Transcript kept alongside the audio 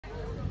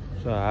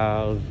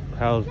So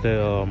how's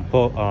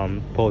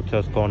the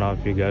protest going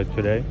on for you guys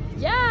today?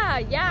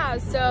 Yeah.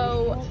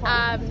 So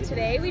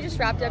today we just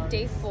wrapped up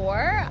day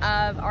 4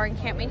 of our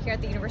encampment here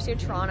at the University of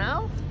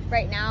Toronto.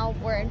 Right now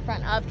we're in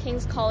front of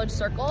King's College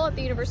Circle at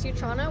the University of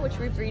Toronto, which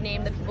we've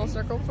renamed the People's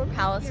Circle for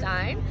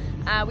Palestine.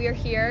 We are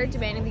here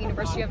demanding the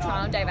University of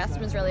Toronto divest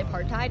from Israeli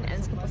apartheid and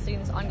ends complicity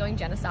in this ongoing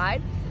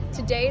genocide.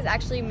 Today is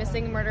actually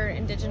Missing and Murdered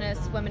Indigenous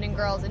Women and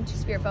Girls and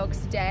Two-Spirit Folks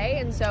Day,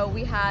 and so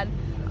we had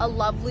a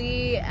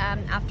lovely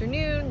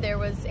afternoon. There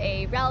was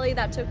a rally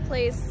that took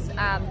place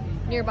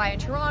nearby in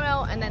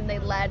Toronto, and then they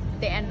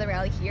ended the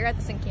rally here at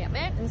this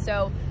encampment. And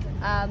so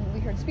we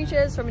heard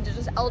speeches from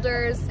Indigenous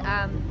elders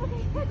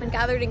and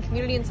gathered in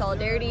community and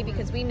solidarity,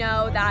 because we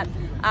know that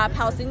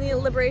Palestinian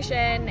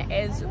liberation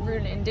is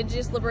rooted in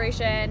Indigenous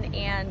liberation,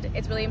 and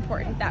it's really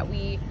important that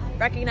we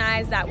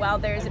recognize that while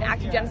there's an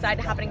active genocide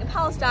happening in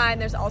Palestine,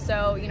 there's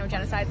also,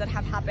 genocides that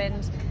have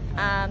happened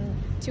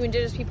to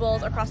Indigenous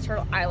peoples across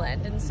Turtle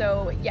Island. And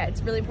so, yeah,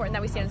 it's really important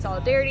that we stand in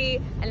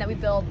solidarity and that we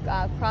build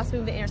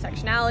cross-movement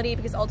intersectionality,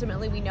 because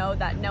ultimately we know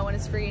that no one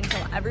is free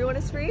until everyone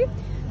is free.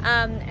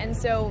 And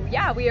so,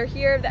 yeah, we are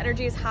here. The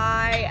energy is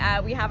high.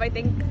 We have, I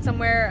think,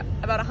 somewhere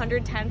about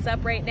 100 tents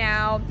up right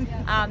now.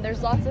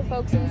 There's lots of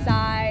folks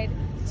inside,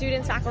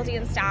 students, faculty,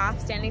 and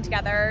staff standing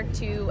together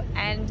to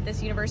end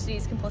this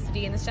university's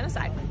complicity in this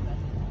genocide.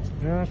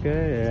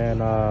 Okay,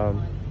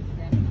 and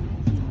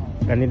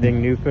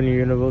anything new from the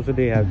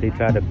university? Have they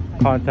tried to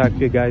contact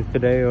you guys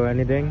today or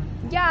anything?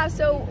 Yeah,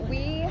 so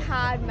we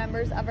had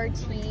members of our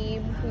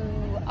team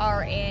who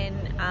are in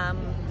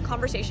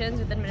conversations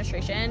with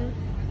administration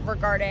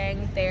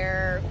regarding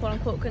their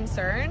quote-unquote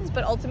concerns,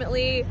 but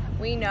ultimately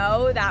we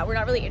know that we're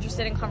not really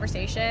interested in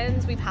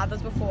conversations. We've had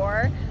those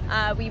before.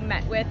 We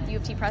met with U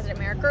of T President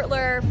Merrick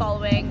Gertler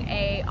following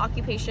a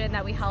occupation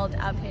that we held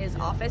of his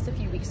office a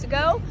few weeks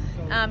ago,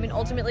 and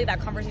ultimately that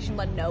conversation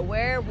led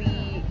nowhere.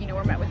 We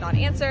were met with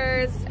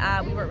non-answers.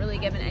 We weren't really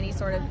given any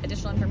sort of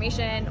additional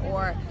information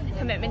or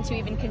commitment to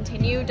even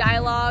continue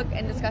dialogue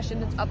and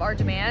discussion of our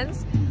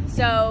demands.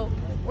 So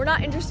we're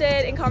not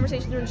interested in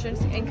conversations, we're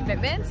interested in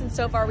commitments, and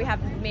so far we have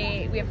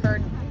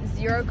heard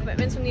zero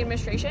commitments from the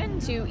administration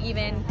to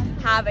even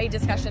have a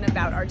discussion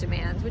about our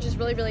demands, which is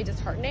really, really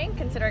disheartening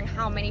considering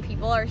how many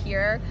people are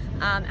here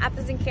at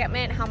this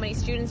encampment, how many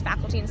students,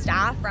 faculty, and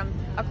staff from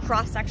a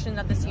cross-section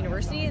of this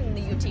university and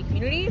the U of T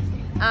community.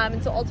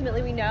 And so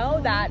ultimately we know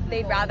that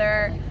they'd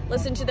rather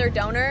listen to their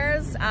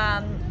donors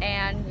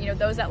and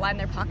those that line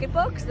their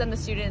pocketbooks than the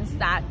students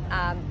that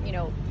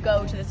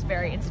go to this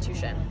very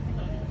institution.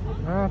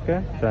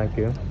 Okay, thank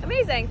you.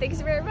 Amazing. Thank you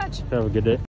so very much. Have a good day.